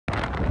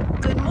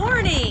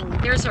morning.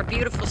 There's our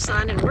beautiful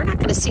sun, and we're not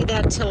going to see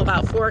that until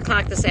about 4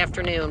 o'clock this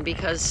afternoon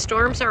because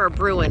storms are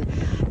brewing.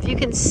 If you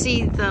can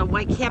see the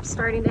white caps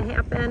starting to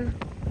happen,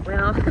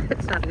 well,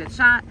 it's not a good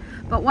shot,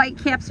 but white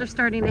caps are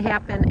starting to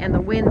happen and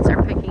the winds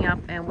are picking up,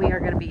 and we are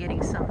going to be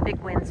getting some big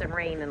winds and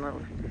rain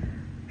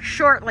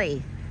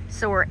shortly.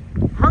 So we're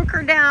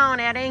hunkered down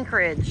at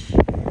Anchorage,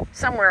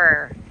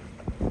 somewhere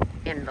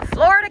in the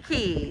Florida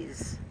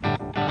Keys.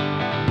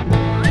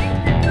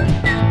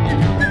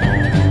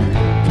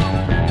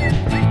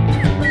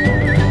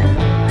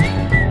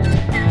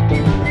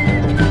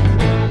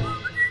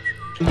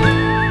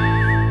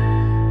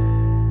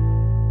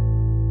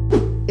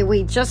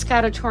 We just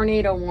got a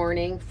tornado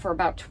warning for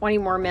about 20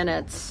 more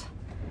minutes.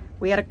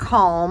 We had a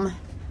calm.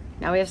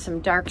 Now we have some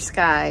dark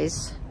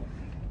skies.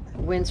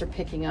 The winds are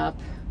picking up.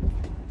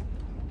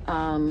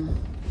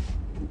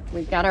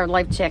 We've got our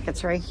life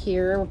jackets right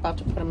here. We're about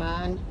to put them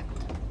on.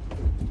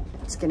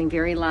 It's getting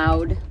very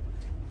loud.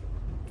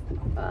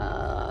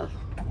 A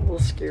little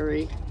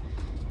scary.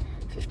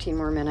 15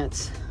 more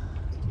minutes.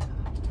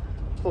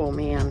 Oh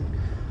man.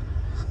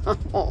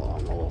 Oh,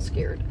 I'm a little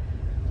scared.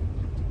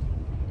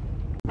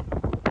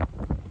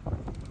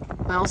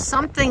 Well,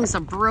 something's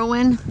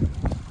a-brewing.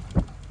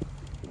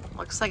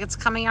 Looks like it's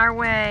coming our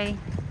way.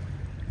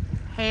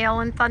 Hail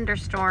and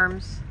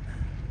thunderstorms.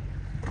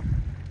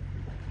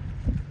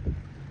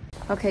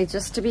 Okay,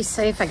 just to be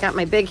safe, I got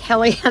my big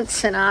heli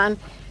ensign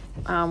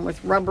on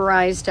with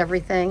rubberized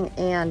everything,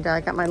 and I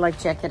got my life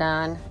jacket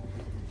on.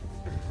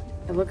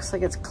 It looks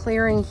like it's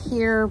clearing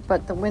here,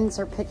 but the winds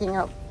are picking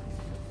up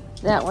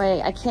that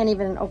way. I can't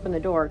even open the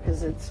door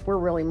because we're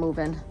really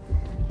moving.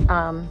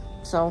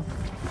 So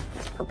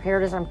as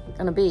prepared as I'm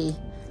gonna be.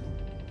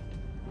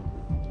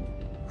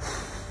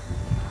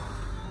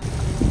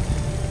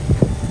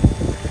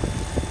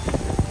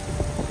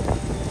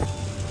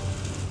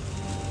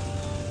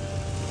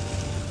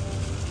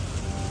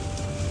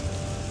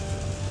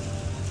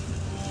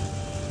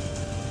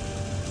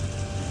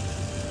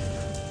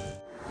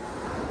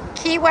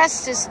 Key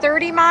West is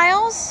 30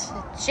 miles.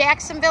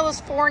 Jacksonville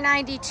is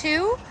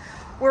 492.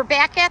 We're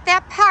back at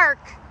that park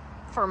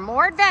for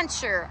more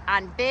adventure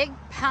on Big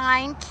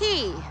Pine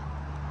Key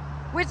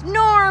with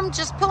Norm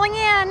just pulling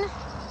in.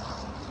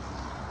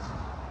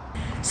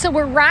 So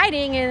we're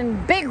riding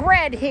in Big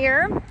Red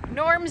here,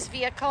 Norm's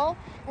vehicle.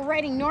 We're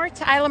riding north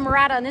to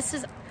Islamorada, and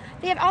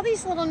they have all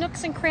these little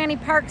nooks and cranny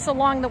parks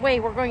along the way.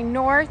 We're going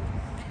north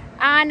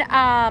on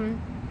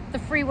the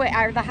freeway,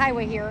 or the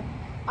highway here.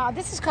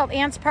 This is called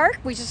Ants Park.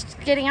 We're just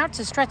getting out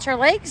to stretch our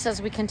legs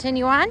as we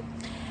continue on.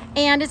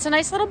 And it's a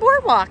nice little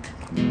boardwalk.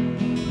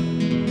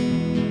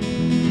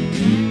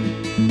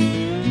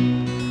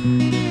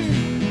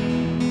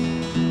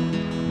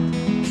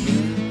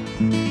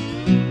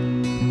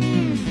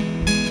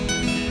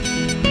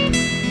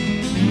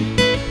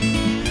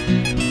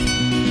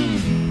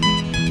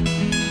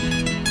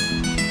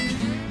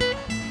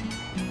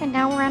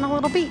 Now we're on a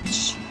little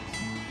beach.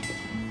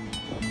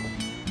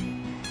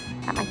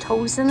 Got my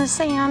toes in the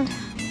sand.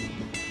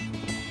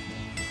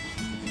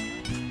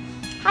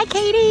 Hi,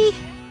 Katie.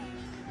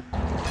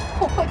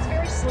 Oh, it's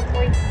very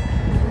slippery.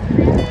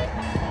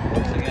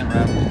 Once again,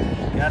 Robbie,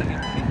 you gotta get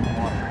your feet in the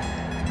water.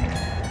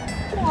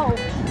 Whoa.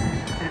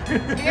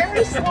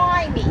 Very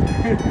slimy.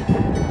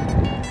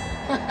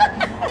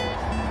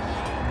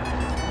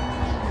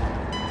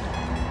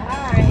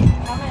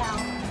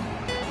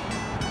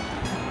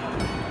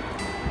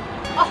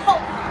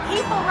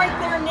 People write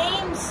their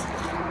names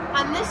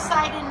on this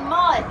side in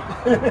mud.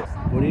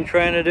 What are you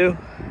trying to do?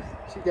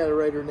 She got to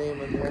write her name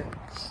in there.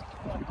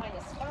 Find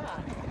a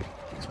spot.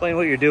 Explain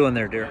what you're doing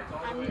there, dear.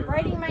 I'm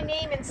writing my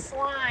name in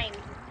slime.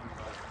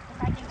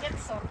 If I can get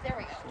some. There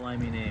we go.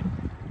 Slimy name.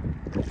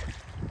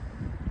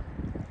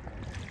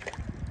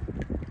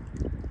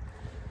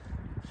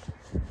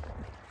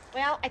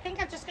 Well, I think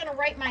I'm just going to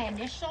write my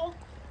initial.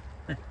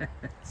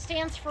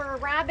 Stands for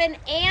Robin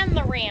and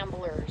the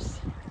Ramblers.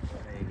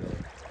 There you go.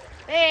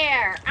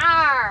 There,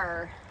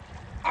 R.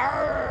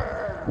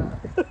 R.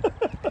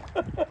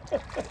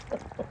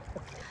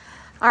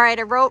 All right,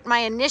 I wrote my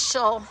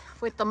initial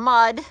with the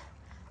mud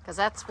because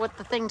that's what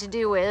the thing to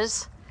do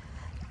is.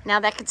 Now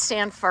that could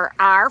stand for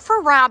R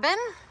for Robin,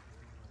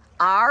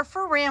 R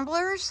for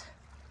Ramblers,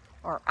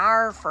 or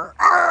R for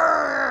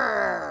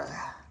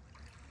R.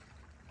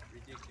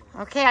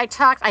 Okay, I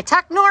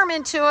talked Norm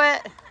into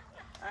it.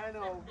 I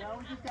know.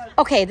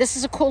 Okay, this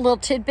is a cool little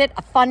tidbit,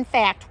 a fun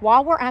fact.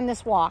 While we're on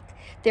this walk,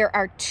 there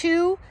are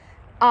two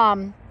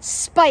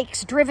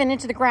spikes driven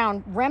into the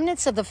ground,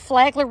 remnants of the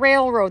Flagler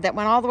Railroad that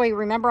went all the way,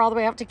 remember, all the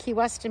way up to Key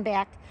West and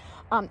back.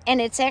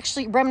 And it's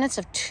actually remnants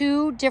of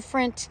two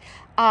different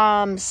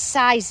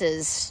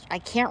sizes. I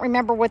can't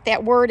remember what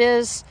that word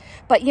is,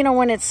 but you know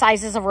when it's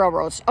sizes of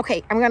railroads.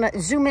 Okay, I'm going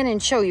to zoom in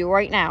and show you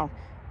right now.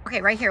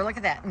 Okay, right here, look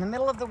at that. In the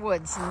middle of the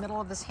woods, in the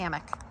middle of this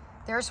hammock.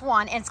 There's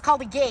one, and it's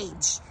called a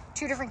gauge.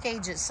 Two different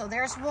gauges. So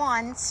there's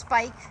one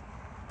spike,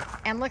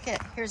 and look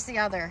at, here's the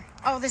other.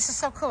 Oh, this is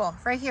so cool.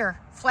 Right here,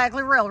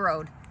 Flagler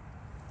Railroad.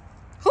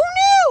 Who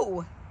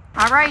knew?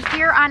 All right,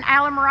 here on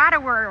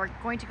Islamorada, we're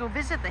going to go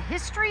visit the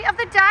History of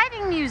the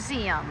Diving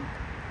Museum.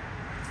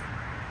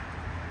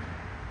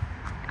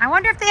 I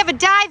wonder if they have a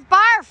dive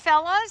bar,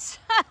 fellas.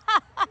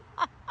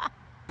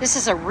 This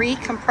is a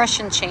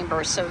recompression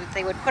chamber, so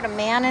they would put a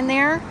man in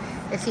there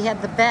if he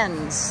had the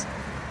bends.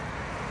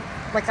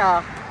 Like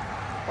a,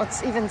 look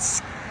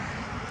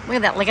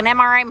at that, like an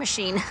MRI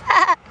machine.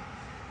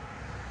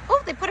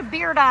 Oh, they put a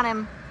beard on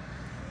him.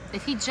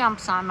 If he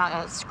jumps,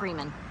 I'm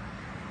screaming.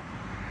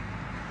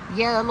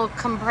 Yellow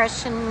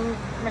compression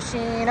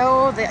machine,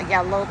 oh, the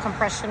yellow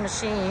compression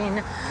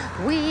machine.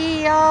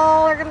 We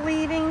all are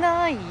leaving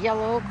the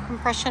yellow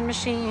compression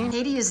machine.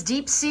 Katie is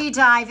deep sea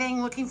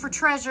diving, looking for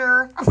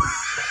treasure.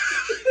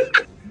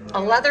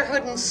 A leather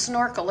hood and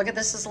snorkel. Look at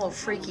this, is a little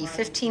freaky,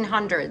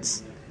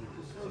 1500s.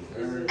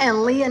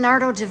 And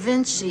Leonardo da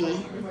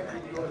Vinci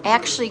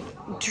actually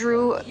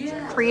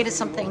created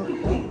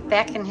something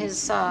back in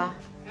his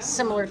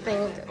similar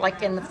thing,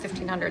 like in the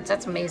 1500s.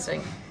 That's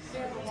amazing.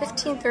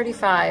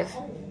 1535.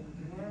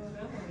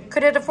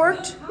 Could it have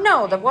worked?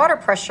 No, the water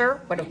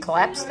pressure would have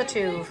collapsed the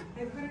tube.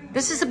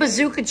 This is a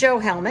Bazooka Joe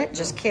helmet.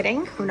 Just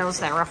kidding. Who knows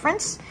that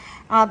reference?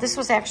 This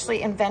was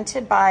actually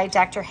invented by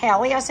Dr.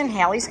 Halley, as in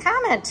Halley's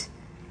Comet.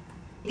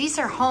 These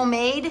are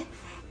homemade,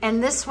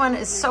 and this one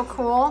is so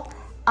cool.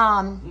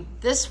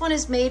 This one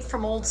is made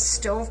from old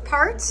stove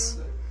parts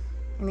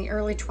in the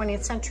early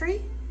 20th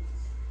century.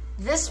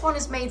 This one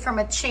is made from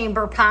a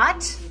chamber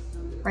pot,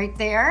 right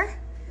there.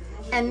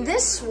 And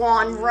this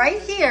one right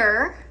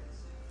here,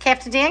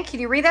 Captain Dan, can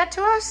you read that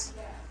to us?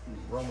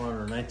 Rum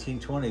runner,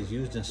 1920s,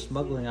 used in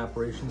smuggling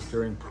operations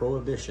during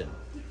Prohibition.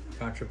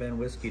 Contraband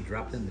whiskey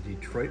dropped in the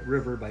Detroit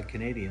River by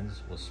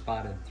Canadians was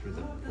spotted through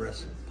the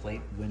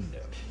breastplate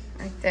window.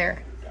 Right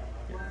there.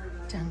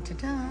 Dun, dun,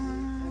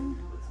 dun.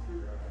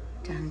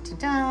 Dun, dun,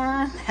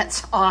 dun.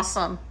 That's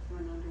awesome.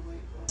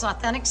 It's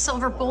authentic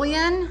silver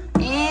bullion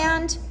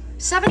and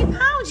 70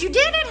 pounds. You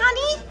did it,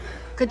 honey.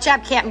 Good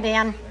job, Captain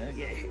Dan.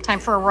 Time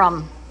for a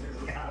rum.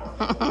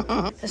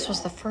 This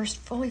was the first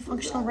fully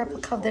functional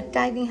replica of the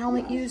diving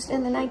helmet used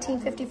in the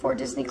 1954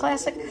 Disney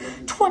classic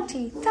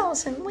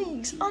 20,000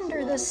 Leagues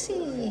Under the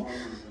Sea.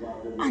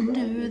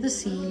 Under the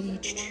sea.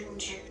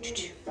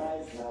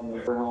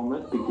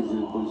 Helmet because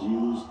it was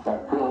used by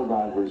pearl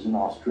divers in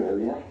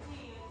Australia.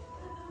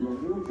 The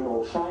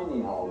unusual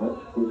shiny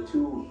helmet with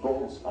two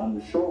bolts on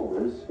the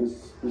shoulders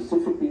is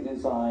specifically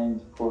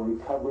designed for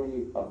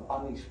recovery of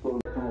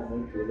unexploded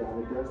helmet without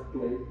a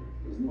breastplate.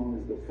 Is known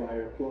as the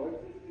fire plug.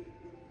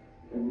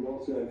 And we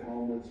also have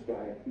helmets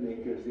by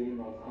maker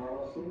Zema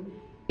Carlson.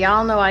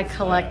 Y'all know I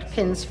collect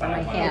pins for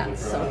my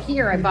hats. So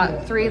here I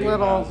bought 3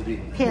 little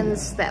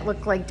pins that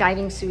look like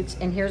diving suits,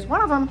 and here's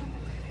one of them,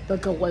 the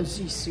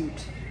Gillespie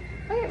suit.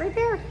 Look, right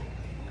there.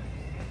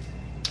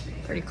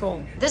 Pretty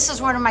cool. This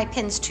is one of my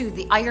pins too,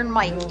 the Iron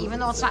Mike. Even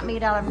though it's not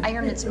made out of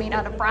iron, it's made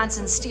out of bronze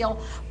and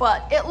steel,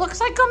 but it looks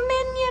like a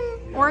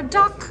minion or a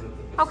duck.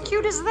 How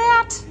cute is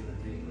that?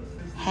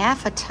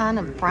 Half a ton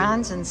of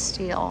bronze and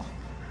steel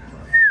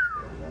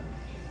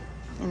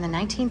in the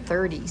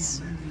 1930s.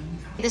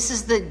 This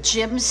is the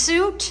gym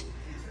suit.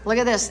 Look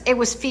at this. It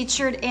was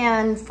featured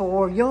in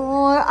For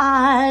Your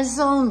Eyes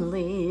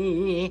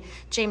Only,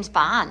 James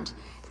Bond.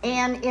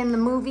 And in the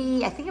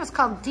movie, I think it was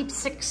called Deep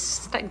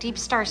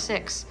Star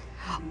 6.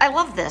 I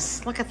love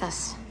this. Look at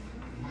this.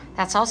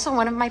 That's also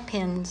one of my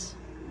pins.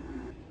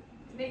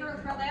 Make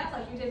her laugh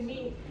like you did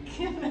me.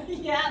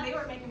 Yeah, they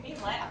were making me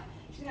laugh.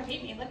 She's gonna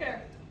beat me. Look at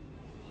her.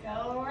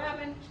 Go,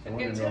 Robin. I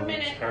want Get to 2 know if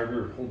minutes. it's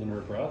harder holding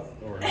her breath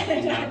or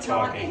not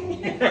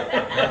talking.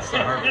 That's the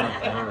hard one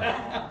for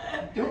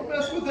her. Don't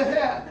mess with the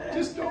hat.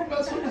 Just don't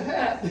mess with the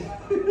hat. Look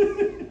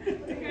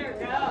at her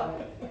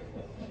go.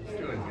 She's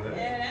doing good.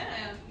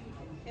 Yeah.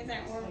 Is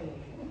that warm?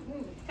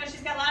 Because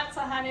she's got lots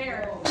of hot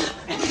air.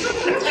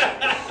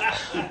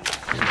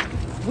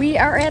 We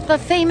are at the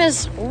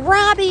famous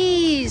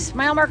Robbie's,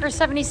 mile marker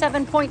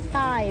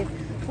 77.5.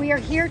 We are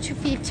here to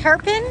feed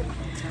Tarpon.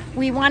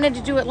 We wanted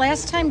to do it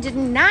last time, did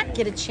not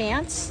get a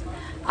chance.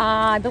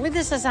 I believe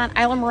this is on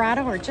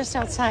Islamorada or just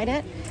outside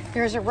it.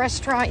 There's a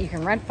restaurant, you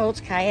can rent boats,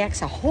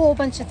 kayaks, a whole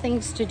bunch of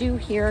things to do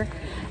here.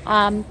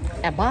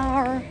 A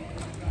bar,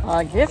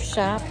 a gift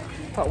shop,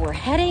 but we're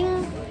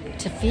heading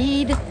to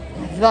feed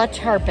the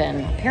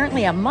Tarpon.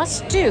 Apparently a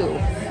must-do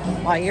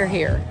while you're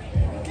here.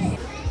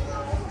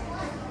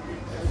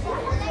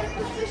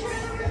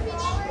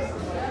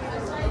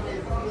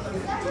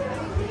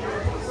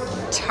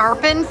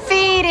 Tarpon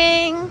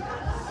feeding.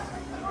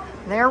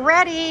 They're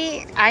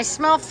ready. I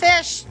smell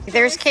fish.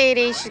 There's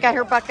Katie. She's got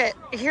her bucket.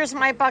 Here's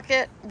my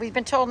bucket. We've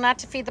been told not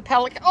to feed the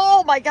pelican.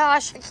 Oh my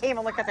gosh. I can't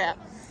even look at that.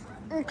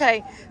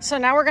 Okay, so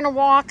now we're going to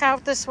walk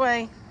out this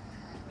way.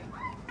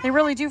 They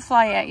really do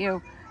fly at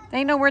you.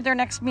 They know where their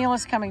next meal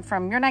is coming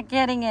from. You're not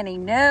getting any.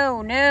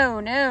 No,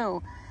 no,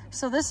 no.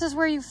 So this is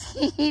where you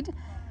feed.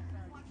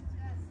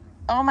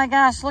 Oh my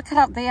gosh, look at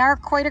how they are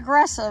quite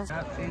aggressive.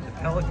 Not feed the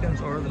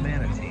pelicans or the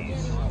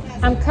manatees.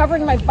 I'm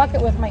covering my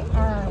bucket with my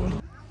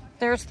arm.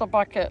 There's the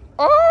bucket.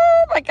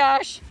 Oh my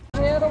gosh.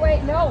 The other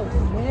way. No.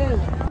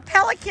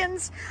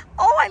 Pelicans.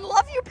 Oh, I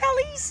love you,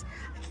 Pellies.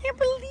 I can't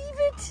believe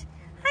it.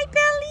 Hi,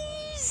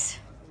 Pellies.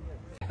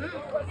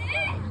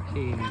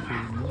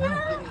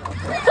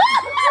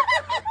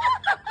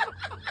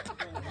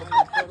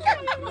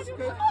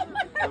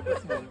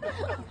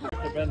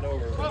 Bend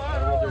over.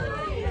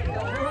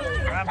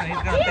 Robin,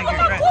 he's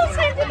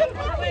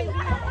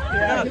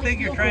gonna think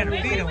you're trying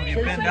to feed him when you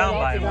bend down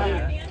by him like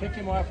that. Kick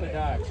him off the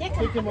dock. Kick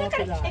him off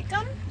the dock. Kick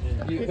him?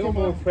 He'll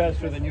move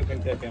faster than you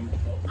can kick him.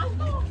 Oh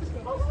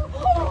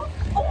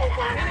my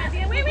God.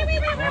 Wait.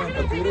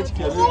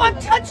 Oh, I'm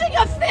touching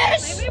a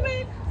fish.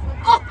 Wait.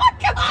 Oh my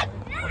God.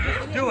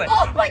 Do it.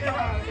 Oh my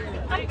God.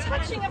 I'm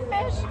touching a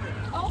fish.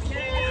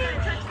 Okay.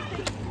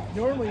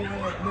 Normally, you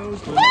have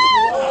nose to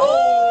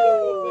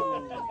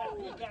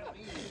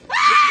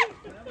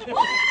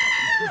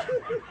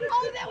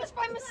Oh, that was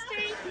my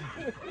mistake.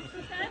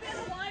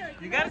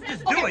 You gotta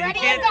just do it. Ready You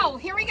can't and go.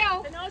 Here we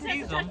go. The nose has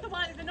to touch the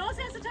water. The nose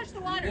has to touch the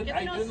water. Get the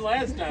I nose. didn't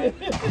last time.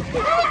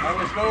 I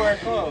was nowhere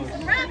close.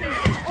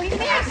 We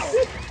missed.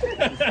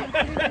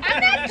 I'm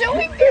not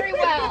doing very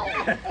well.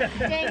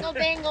 Dangle.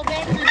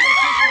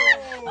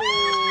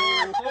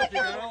 You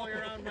got all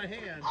around my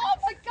hand. Oh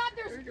my God,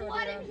 there's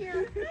blood in here.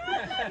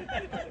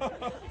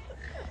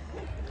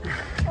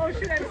 Oh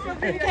shoot! I'm so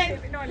big. Okay.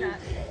 No, I'm not.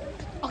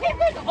 Okay,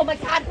 good. Oh my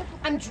God,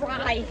 I'm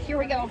dry. Here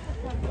we go.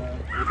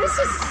 This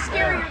is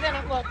scarier than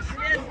it looks.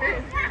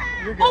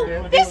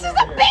 Oh, this is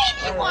a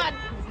baby one.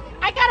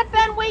 I gotta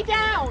bend way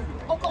down.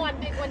 Oh, go on,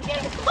 big one,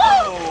 Dan.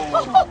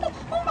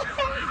 Oh my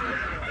God.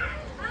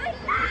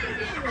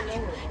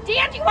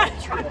 Dan, do you want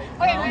to try?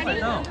 Okay, ready?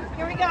 No.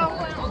 Here we go.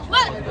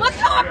 Look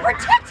how I'm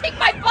protecting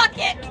my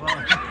bucket.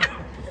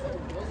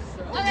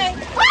 Okay.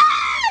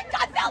 Ah,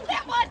 I felt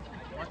that one.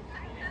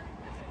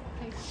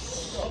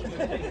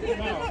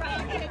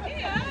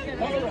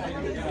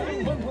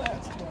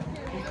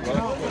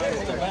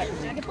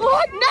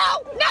 Oh, no!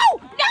 Oh,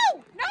 no!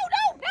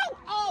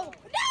 Oh.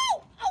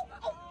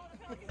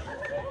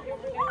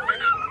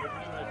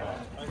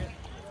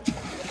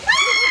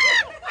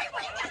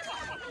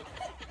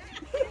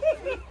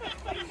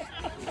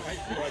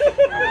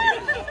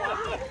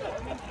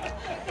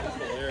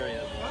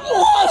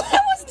 Oh,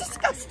 that was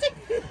disgusting.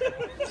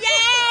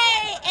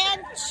 Yay! And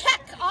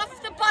check off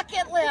the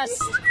bucket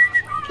list.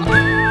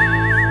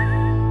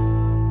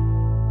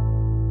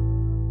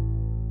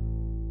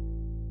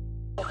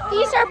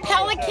 These are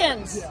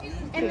pelicans,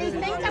 and they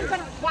think I'm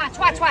gonna watch.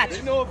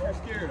 They know if you're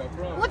scared, I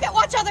promise.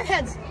 Watch other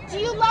heads. Do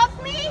you love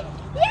me?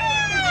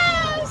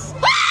 Yes!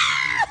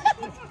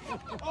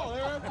 Oh,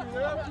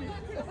 they're after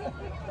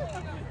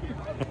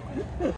you.